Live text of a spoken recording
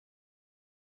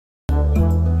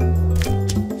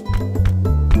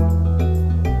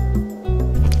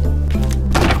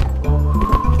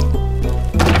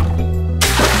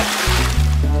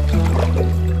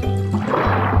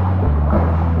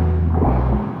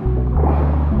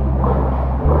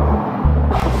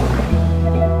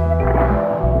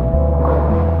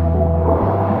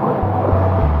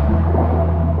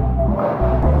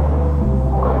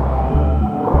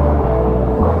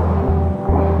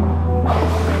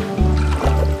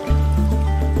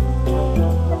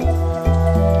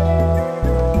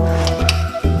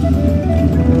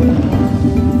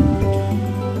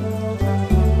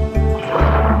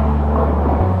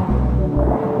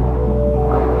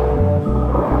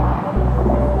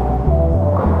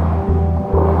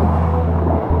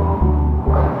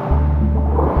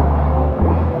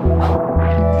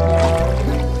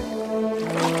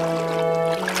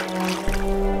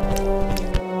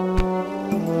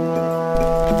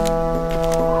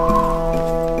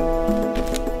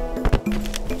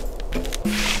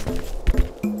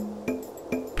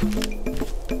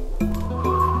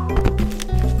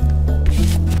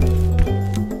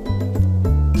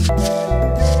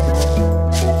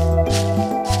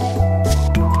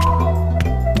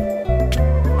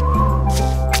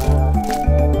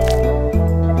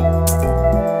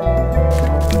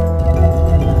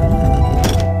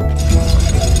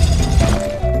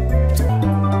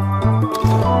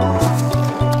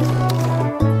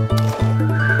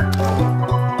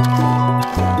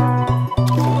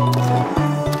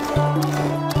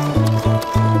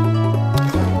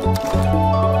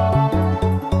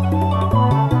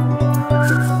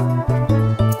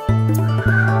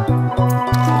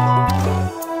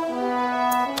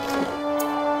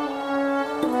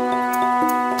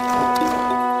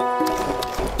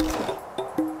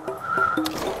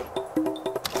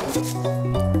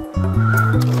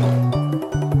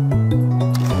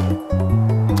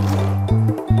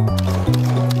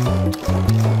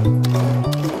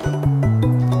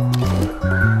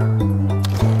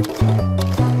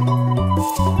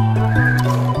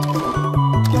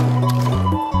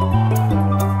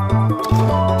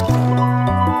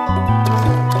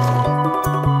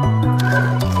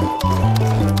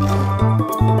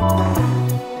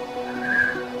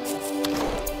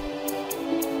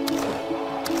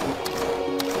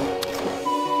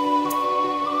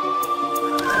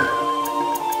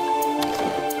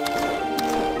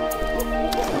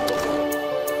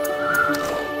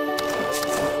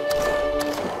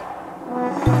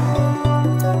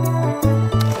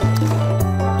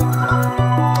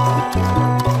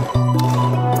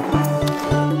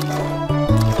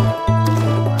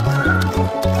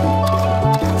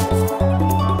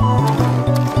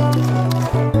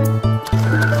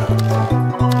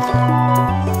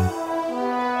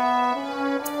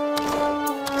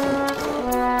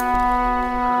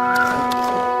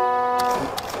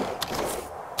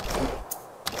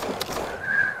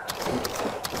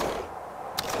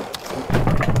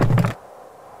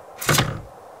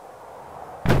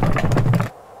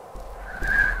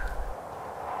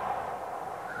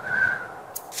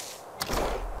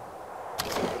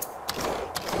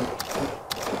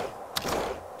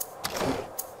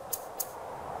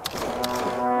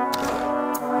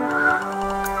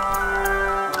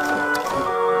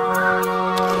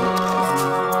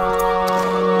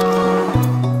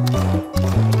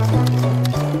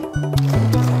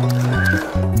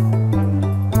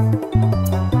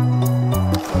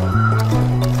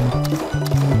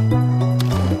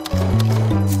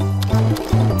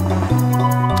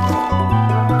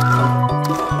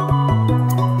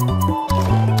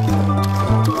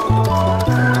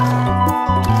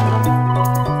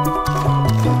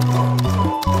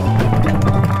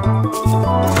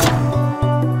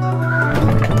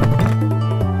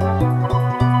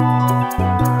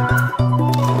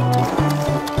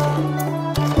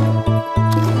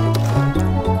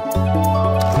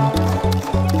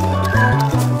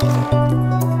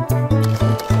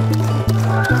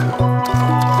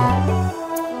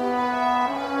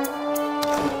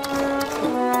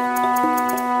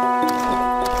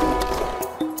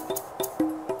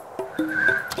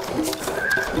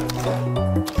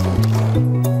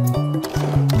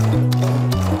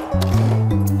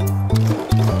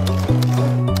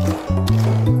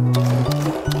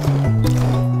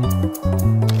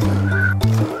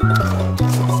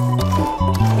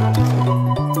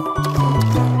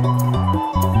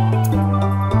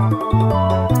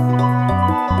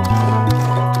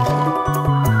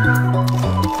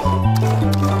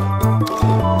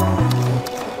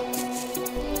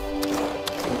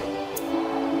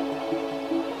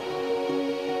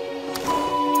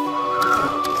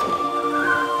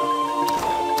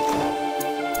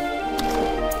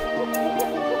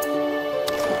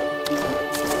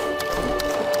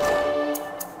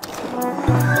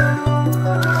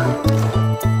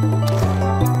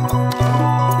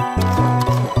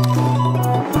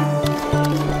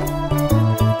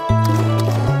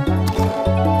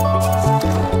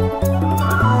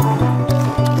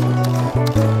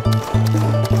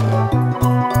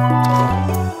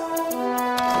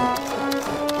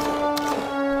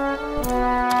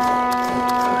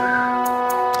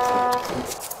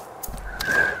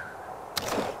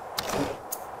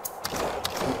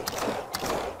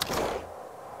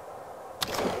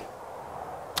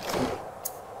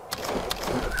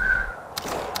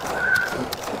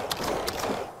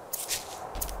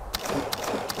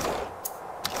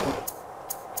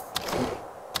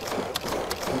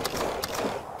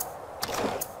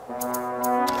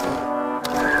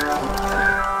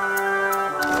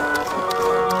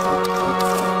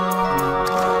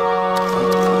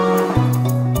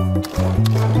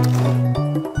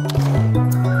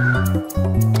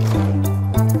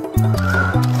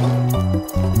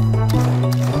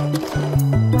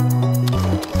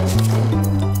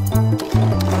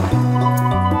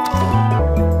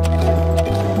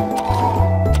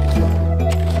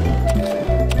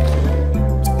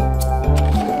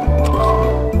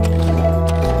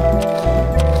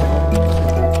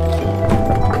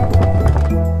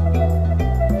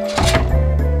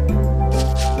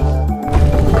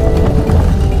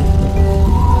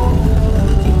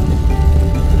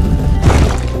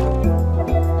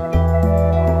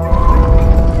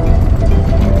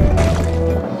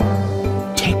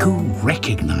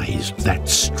That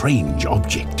strange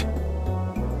object.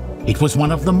 It was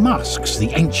one of the masks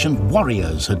the ancient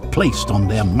warriors had placed on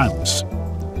their mounts.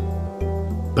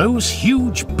 Those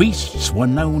huge beasts were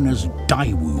known as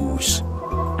Daewus,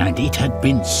 and it had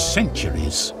been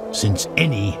centuries since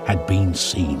any had been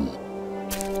seen.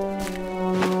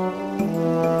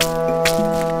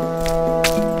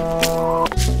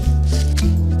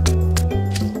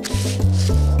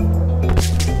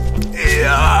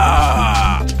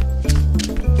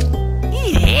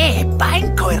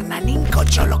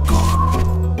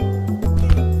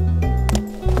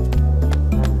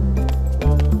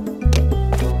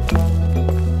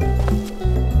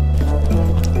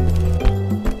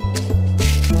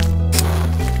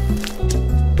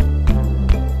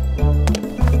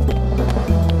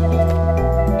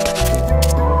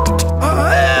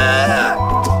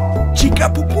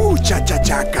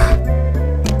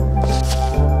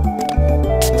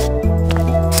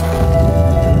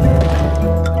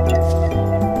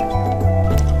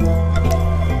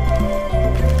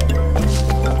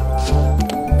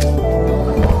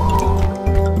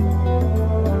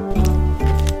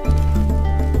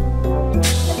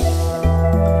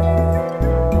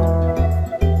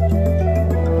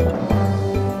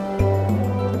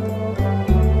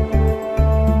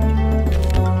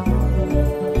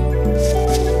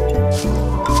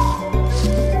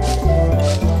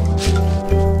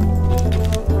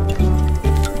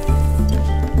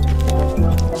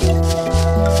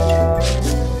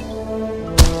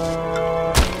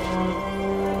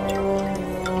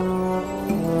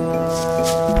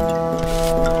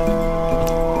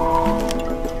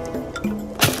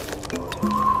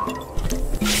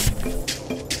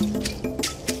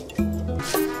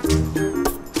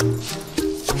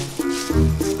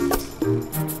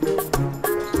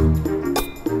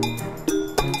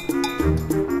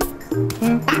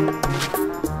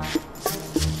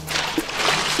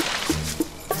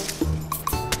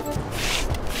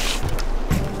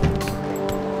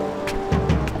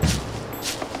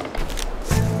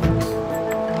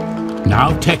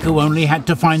 Now Teku only had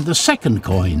to find the second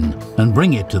coin and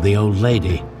bring it to the old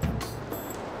lady.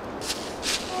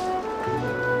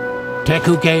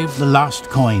 Teku gave the last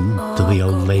coin to the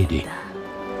old lady.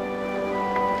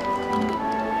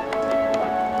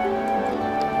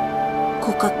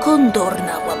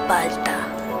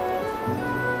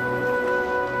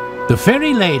 The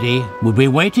fairy lady would be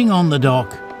waiting on the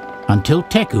dock until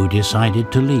Teku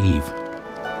decided to leave.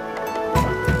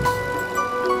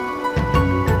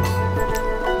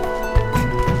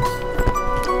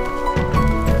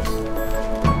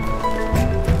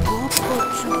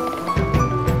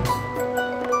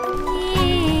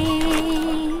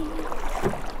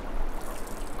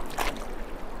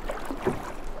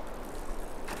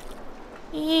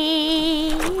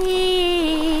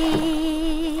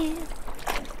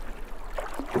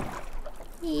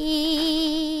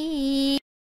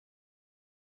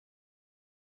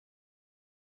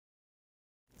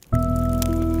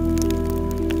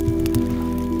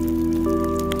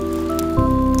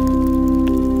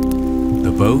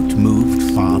 The boat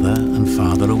moved farther and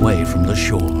farther away from the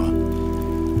shore,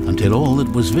 until all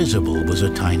that was visible was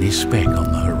a tiny speck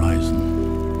on the horizon.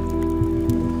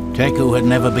 Teku had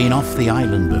never been off the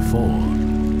island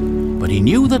before, but he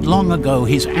knew that long ago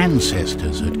his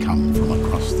ancestors had come from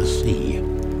across the sea.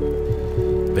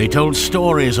 They told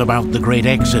stories about the great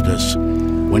exodus,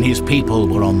 when his people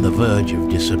were on the verge of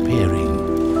disappearing.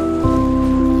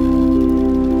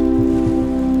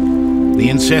 The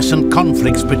incessant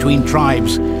conflicts between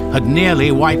tribes had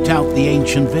nearly wiped out the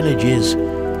ancient villages,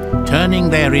 turning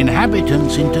their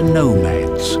inhabitants into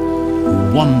nomads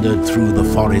who wandered through the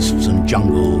forests and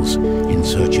jungles in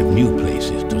search of new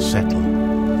places to settle.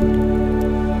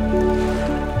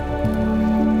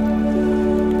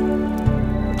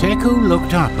 Teku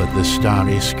looked up at the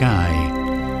starry sky.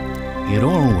 He had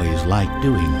always liked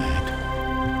doing that.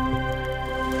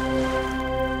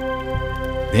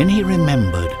 Then he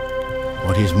remembered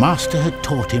what his master had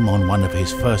taught him on one of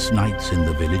his first nights in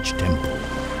the village temple.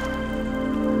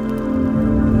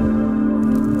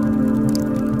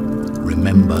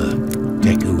 Remember,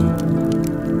 Teku,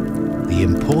 the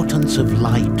importance of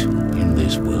light in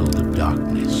this world of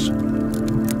darkness.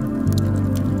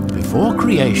 Before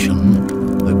creation,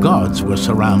 the gods were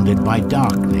surrounded by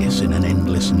darkness in an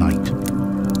endless night.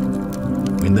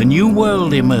 When the new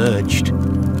world emerged,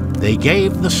 they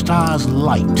gave the stars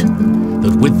light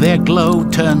that with their glow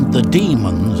turned the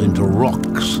demons into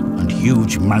rocks and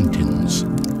huge mountains.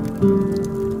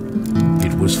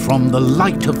 It was from the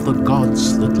light of the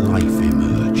gods that life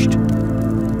emerged.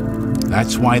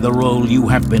 That's why the role you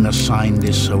have been assigned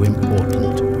is so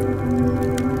important.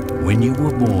 When you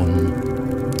were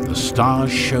born, the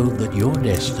stars showed that your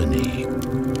destiny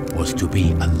was to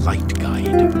be a light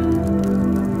guide.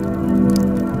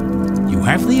 You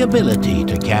have the ability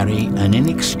to carry an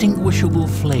inextinguishable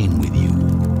flame with you.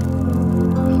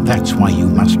 And that's why you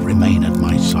must remain at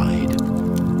my side.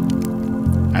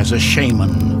 As a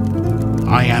shaman,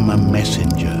 I am a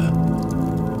messenger.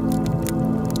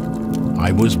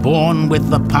 I was born with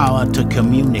the power to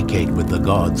communicate with the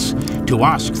gods, to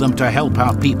ask them to help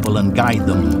our people and guide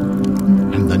them.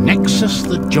 And the nexus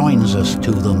that joins us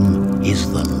to them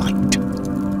is the light.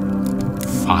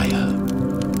 Fire.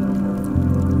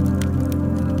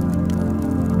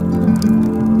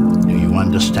 Do you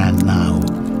understand now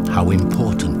how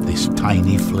important this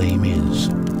tiny flame is?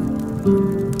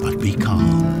 But be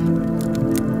calm.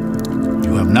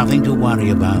 You have nothing to worry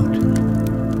about.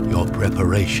 Your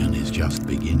preparation is just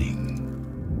beginning.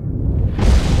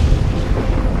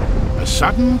 A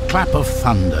sudden clap of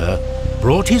thunder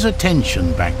brought his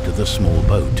attention back to the small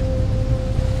boat.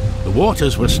 The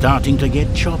waters were starting to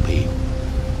get choppy.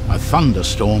 A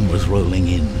thunderstorm was rolling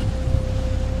in.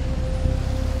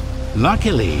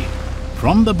 Luckily,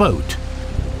 from the boat,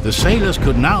 the sailors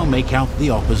could now make out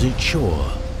the opposite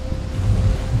shore.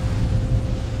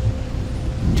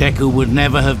 Teku would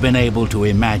never have been able to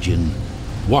imagine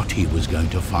what he was going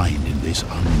to find in this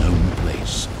unknown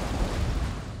place.